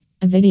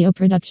video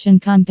production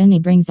company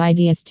brings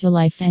ideas to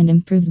life and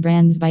improves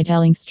brands by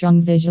telling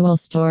strong visual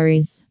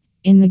stories.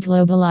 In the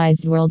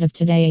globalized world of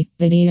today,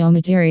 video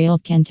material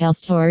can tell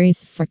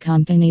stories for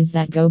companies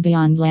that go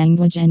beyond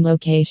language and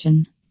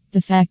location.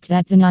 The fact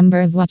that the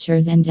number of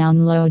watchers and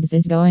downloads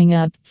is going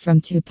up from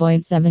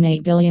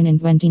 2.78 billion in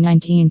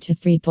 2019 to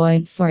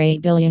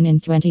 3.48 billion in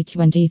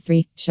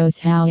 2023 shows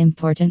how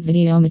important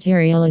video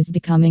material is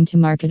becoming to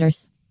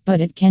marketers.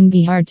 But it can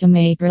be hard to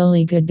make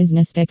really good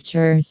business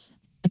pictures.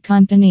 A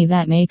company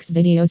that makes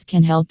videos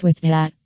can help with that.